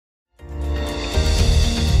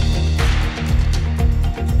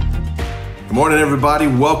Good morning, everybody.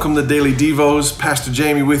 Welcome to Daily Devos. Pastor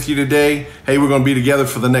Jamie with you today. Hey, we're going to be together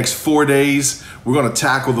for the next 4 days. We're going to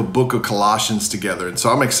tackle the book of Colossians together. And so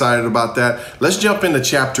I'm excited about that. Let's jump into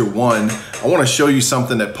chapter 1. I want to show you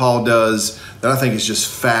something that Paul does that I think is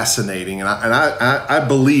just fascinating. And I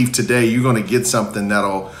believe today you're going to get something that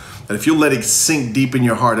if you let it sink deep in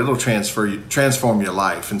your heart, it'll transform your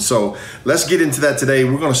life. And so let's get into that today.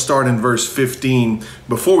 We're going to start in verse 15.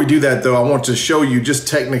 Before we do that, though, I want to show you just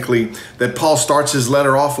technically that Paul starts his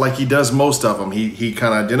letter off like he does most of them. He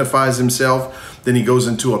kind of identifies himself. Then he goes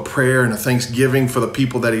into a prayer and a thanksgiving for the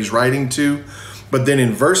people that he's writing to. But then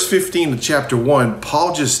in verse 15 of chapter 1,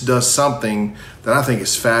 Paul just does something that I think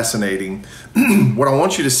is fascinating. What I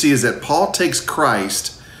want you to see is that Paul takes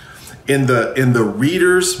Christ in the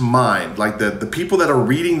reader's mind, like the people that are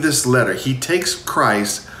reading this letter. He takes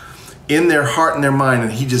Christ in their heart and their mind,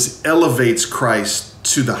 and he just elevates Christ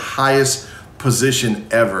to the highest position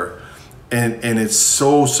ever. And it's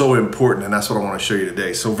so important, and that's what I want to show you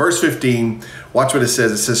today. So verse 15, watch what it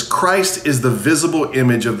says. It says, Christ is the visible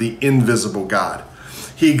image of the invisible God.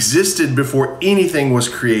 He existed before anything was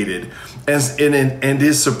created and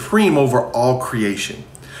is supreme over all creation.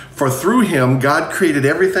 For through him, God created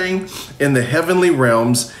everything in the heavenly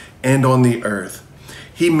realms and on the earth.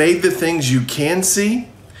 He made the things you can see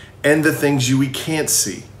and the things you can't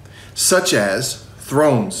see, such as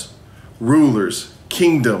thrones, rulers,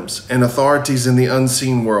 kingdoms, and authorities in the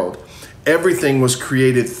unseen world. Everything was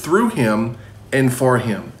created through him and for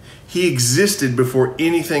him. He existed before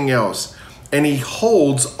anything else, and he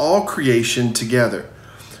holds all creation together.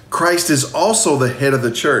 Christ is also the head of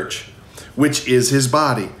the church, which is his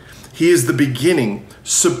body. He is the beginning,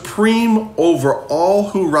 supreme over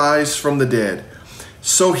all who rise from the dead.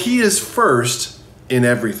 So he is first in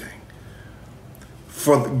everything.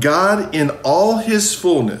 For God in all his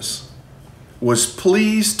fullness was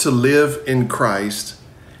pleased to live in Christ,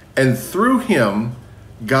 and through him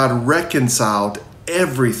God reconciled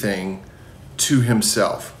everything to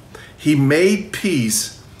himself. He made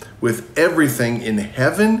peace with everything in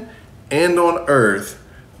heaven and on earth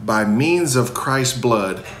by means of Christ's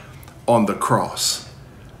blood on the cross.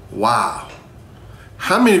 Wow.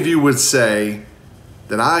 How many of you would say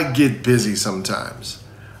that I get busy sometimes?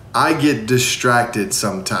 I get distracted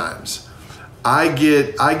sometimes. I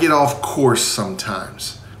get off course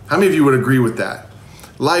sometimes. How many of you would agree with that?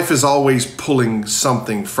 Life is always pulling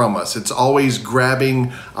something from us. It's always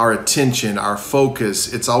grabbing our attention, our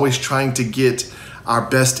focus. It's always trying to get our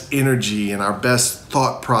best energy and our best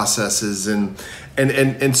thought processes. And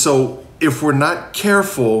so if we're not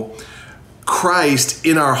careful, Christ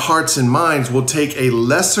in our hearts and minds will take a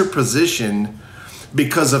lesser position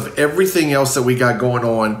because of everything else that we got going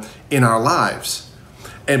on in our lives.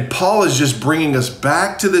 And Paul is just bringing us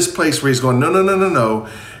back to this place where he's going, no.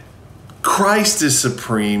 Christ is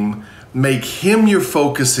supreme. Make him your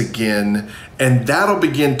focus again, and that'll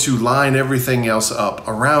begin to line everything else up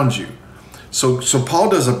around you. So Paul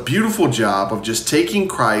does a beautiful job of just taking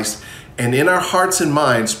Christ and in our hearts and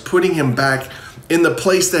minds, putting him back in the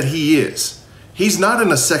place that he is. He's not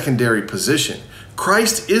in a secondary position.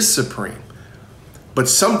 Christ is supreme. But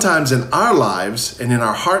sometimes in our lives and in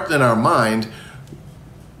our heart and our mind,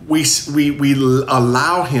 we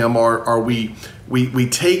allow him or we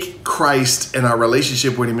take Christ and our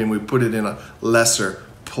relationship with him and we put it in a lesser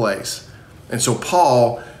place. And so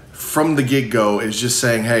Paul, from the get-go, is just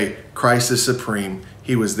saying, hey, Christ is supreme.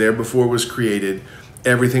 He was there before it was created.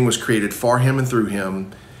 Everything was created for him and through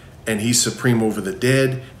him. And he's supreme over the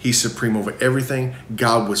dead. He's supreme over everything.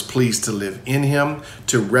 God was pleased to live in him,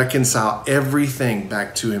 to reconcile everything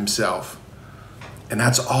back to himself. And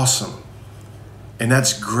that's awesome. And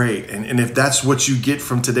that's great. And if that's what you get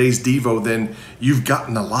from today's Devo, then you've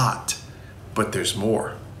gotten a lot. But there's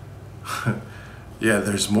more. Yeah,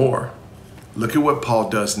 there's more. Look at what Paul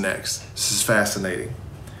does next. This is fascinating.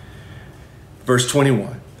 Verse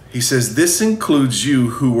 21, he says, this includes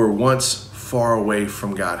you who were once far away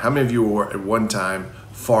from God. How many of you were at one time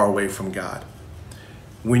far away from God?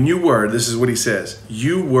 When you were, this is what he says,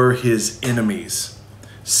 you were his enemies,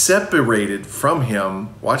 separated from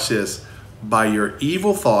him, watch this, by your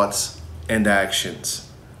evil thoughts and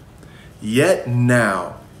actions. Yet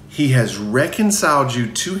now he has reconciled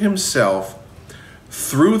you to himself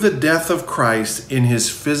through the death of Christ in his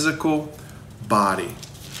physical body.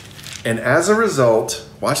 And as a result,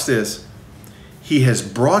 watch this, he has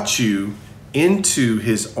brought you into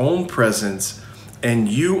his own presence, and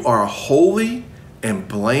you are holy and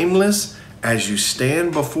blameless as you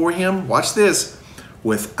stand before him, watch this,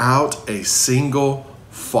 without a single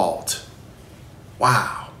fault.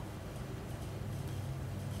 Wow.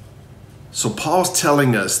 So Paul's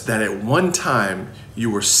telling us that at one time you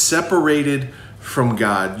were separated from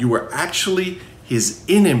God. You were actually his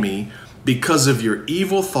enemy because of your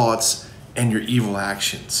evil thoughts and your evil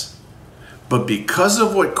actions. But because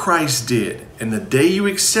of what Christ did, and the day you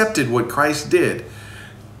accepted what Christ did,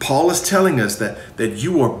 Paul is telling us that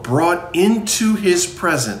you are brought into his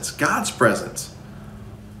presence, God's presence.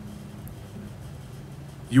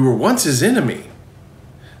 You were once his enemy.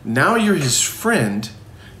 Now you're his friend.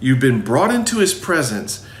 You've been brought into his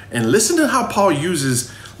presence. And listen to how Paul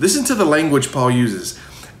uses, listen to the language Paul uses.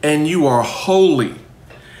 And you are holy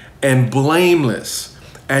and blameless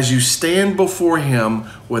as you stand before him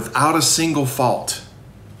without a single fault.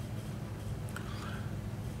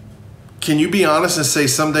 Can you be honest and say,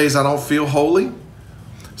 some days I don't feel holy?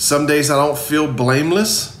 Some days I don't feel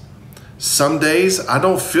blameless? Some days I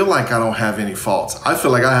don't feel like I don't have any faults. I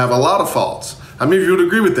feel like I have a lot of faults. How many of you would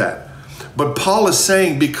agree with that? But Paul is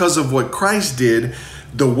saying because of what Christ did,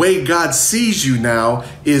 the way God sees you now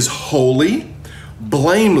is holy,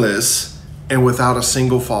 blameless, and without a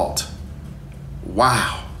single fault.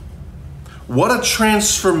 Wow. What a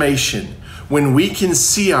transformation when we can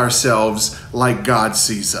see ourselves like God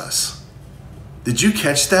sees us. Did you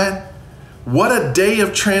catch that? What a day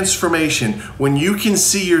of transformation when you can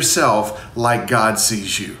see yourself like God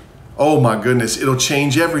sees you. Oh my goodness, it'll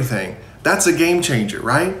change everything. That's a game changer,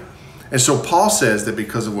 right? And so Paul says that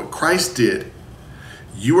because of what Christ did,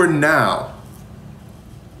 you are now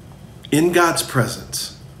in God's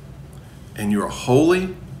presence and you're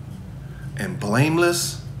holy and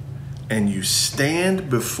blameless and you stand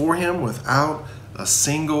before him without a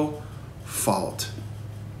single fault.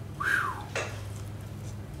 Whew.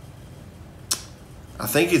 I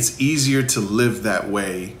think it's easier to live that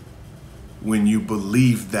way when you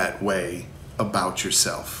believe that way about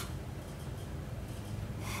yourself.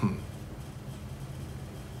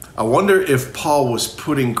 I wonder if Paul was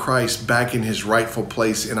putting Christ back in his rightful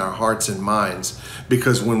place in our hearts and minds,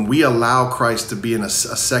 because when we allow Christ to be in a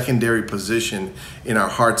secondary position in our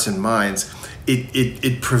hearts and minds,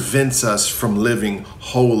 it prevents us from living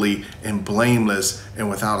holy and blameless and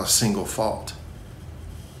without a single fault.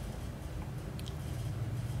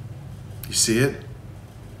 You see it?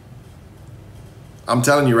 I'm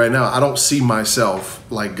telling you right now, I don't see myself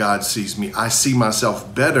like God sees me. I see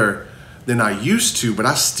myself better than I used to, but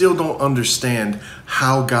I still don't understand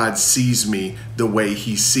how God sees me the way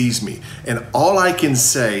he sees me. And all I can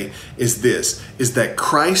say is this, is that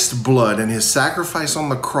Christ's blood and his sacrifice on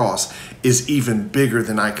the cross is even bigger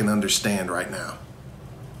than I can understand right now.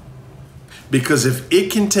 Because if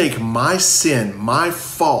it can take my sin, my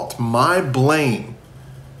fault, my blame,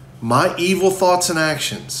 my evil thoughts and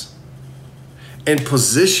actions, and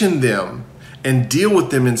position them and deal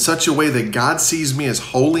with them in such a way that God sees me as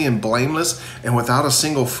holy and blameless and without a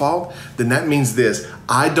single fault, then that means this: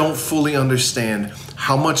 I don't fully understand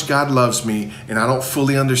how much God loves me, and I don't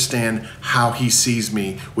fully understand how he sees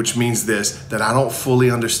me, which means this, that I don't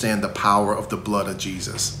fully understand the power of the blood of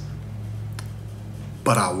Jesus.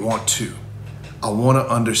 But I want to. I want to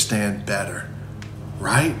understand better,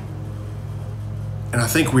 right? And I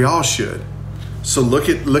think we all should. So look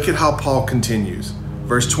at how Paul continues.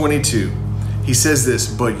 Verse 22. He says this,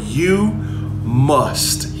 but you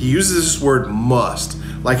must. He uses this word must,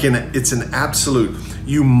 like it's an absolute.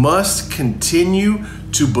 You must continue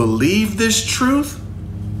to believe this truth.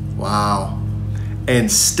 Wow.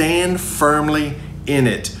 And stand firmly in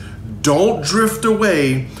it. Don't drift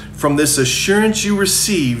away from this assurance you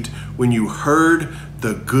received when you heard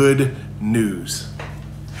the good news.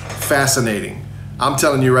 Fascinating. I'm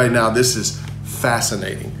telling you right now, this is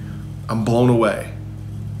fascinating. I'm blown away.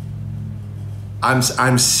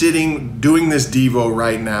 I'm sitting doing this Devo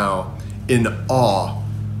right now in awe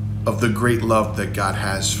of the great love that God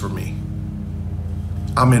has for me.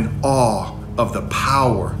 I'm in awe of the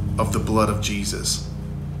power of the blood of Jesus.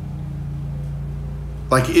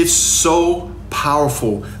 Like, it's so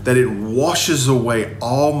powerful that it washes away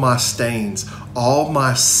all my stains, all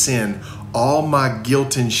my sin, all my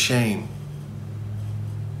guilt and shame.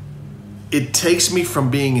 It takes me from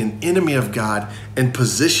being an enemy of God and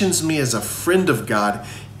positions me as a friend of God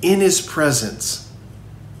in his presence.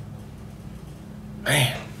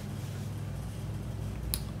 Man.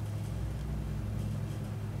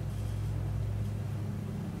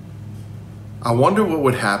 I wonder what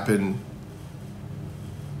would happen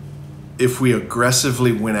if we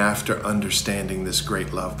aggressively went after understanding this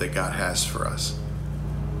great love that God has for us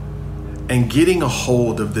and getting a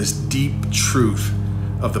hold of this deep truth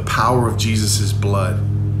of the power of Jesus' blood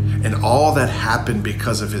and all that happened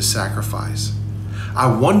because of his sacrifice.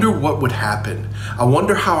 I wonder what would happen. I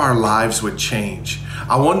wonder how our lives would change.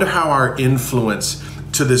 I wonder how our influence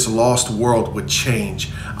to this lost world would change.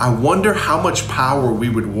 I wonder how much power we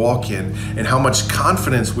would walk in and how much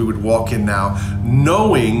confidence we would walk in now,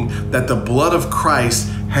 knowing that the blood of Christ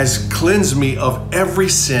has cleansed me of every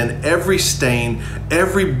sin, every stain,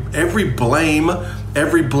 every blame,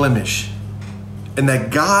 every blemish, and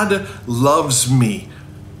that God loves me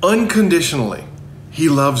unconditionally. He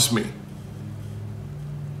loves me.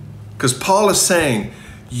 Because Paul is saying,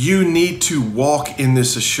 you need to walk in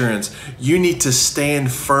this assurance. You need to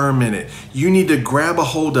stand firm in it. You need to grab a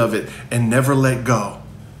hold of it and never let go.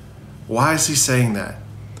 Why is he saying that?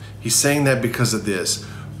 He's saying that because of this.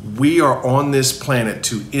 We are on this planet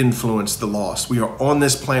to influence the lost. We are on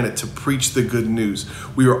this planet to preach the good news.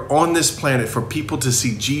 We are on this planet for people to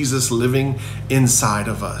see Jesus living inside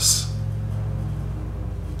of us.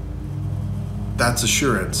 That's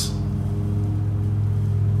assurance.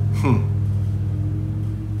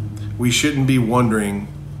 We shouldn't be wondering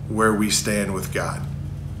where we stand with God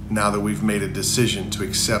now that we've made a decision to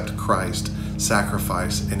accept Christ's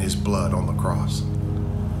sacrifice and his blood on the cross.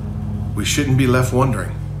 We shouldn't be left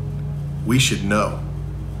wondering. We should know,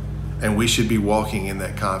 and we should be walking in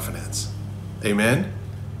that confidence. Amen?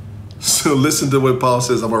 So listen to what Paul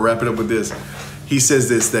says. I'm going to wrap it up with this. He says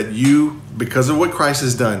this, that you, because of what Christ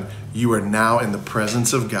has done, you are now in the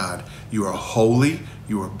presence of God. You are holy,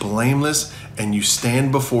 you are blameless, and you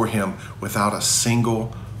stand before him without a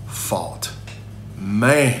single fault.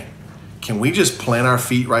 Man, can we just plant our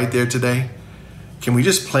feet right there today? Can we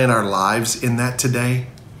just plant our lives in that today?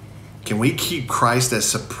 Can we keep Christ as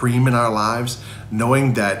supreme in our lives,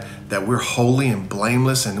 knowing that we're holy and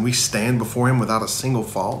blameless and we stand before him without a single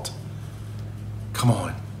fault? Come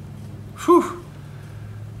on. Whew.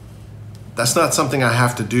 That's not something I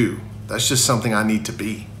have to do. That's just something I need to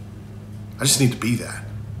be. I just need to be that.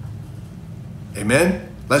 Amen?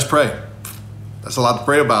 Let's pray. That's a lot to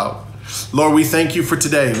pray about. Lord, we thank you for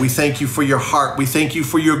today. We thank you for your heart. We thank you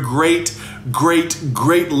for your great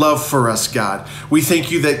love for us, God. We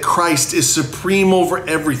thank you that Christ is supreme over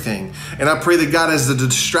everything. And I pray that, God, as the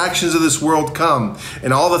distractions of this world come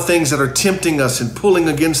and all the things that are tempting us and pulling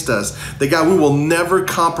against us, that, God, we will never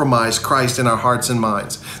compromise Christ in our hearts and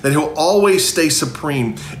minds, that he'll always stay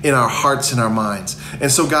supreme in our hearts and our minds.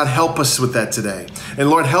 And so, God, help us with that today. And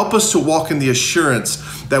Lord, help us to walk in the assurance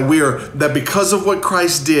that because of what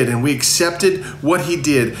Christ did and we accepted what he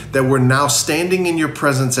did, that we're now standing in your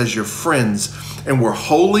presence as your friends, and we're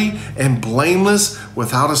holy and blameless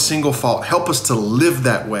without a single fault. Help us to live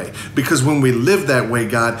that way, because when we live that way,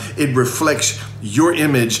 God, it reflects your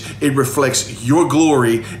image, it reflects your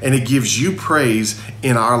glory, and it gives you praise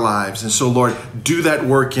in our lives. And so, Lord, do that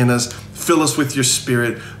work in us. Fill us with your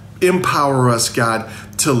Spirit. Empower us, God,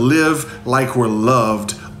 to live like we're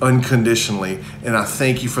loved unconditionally. And I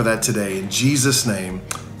thank you for that today. In Jesus' name,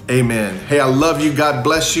 amen. Hey, I love you. God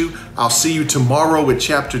bless you. I'll see you tomorrow with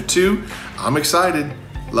chapter 2. I'm excited.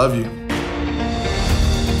 Love you.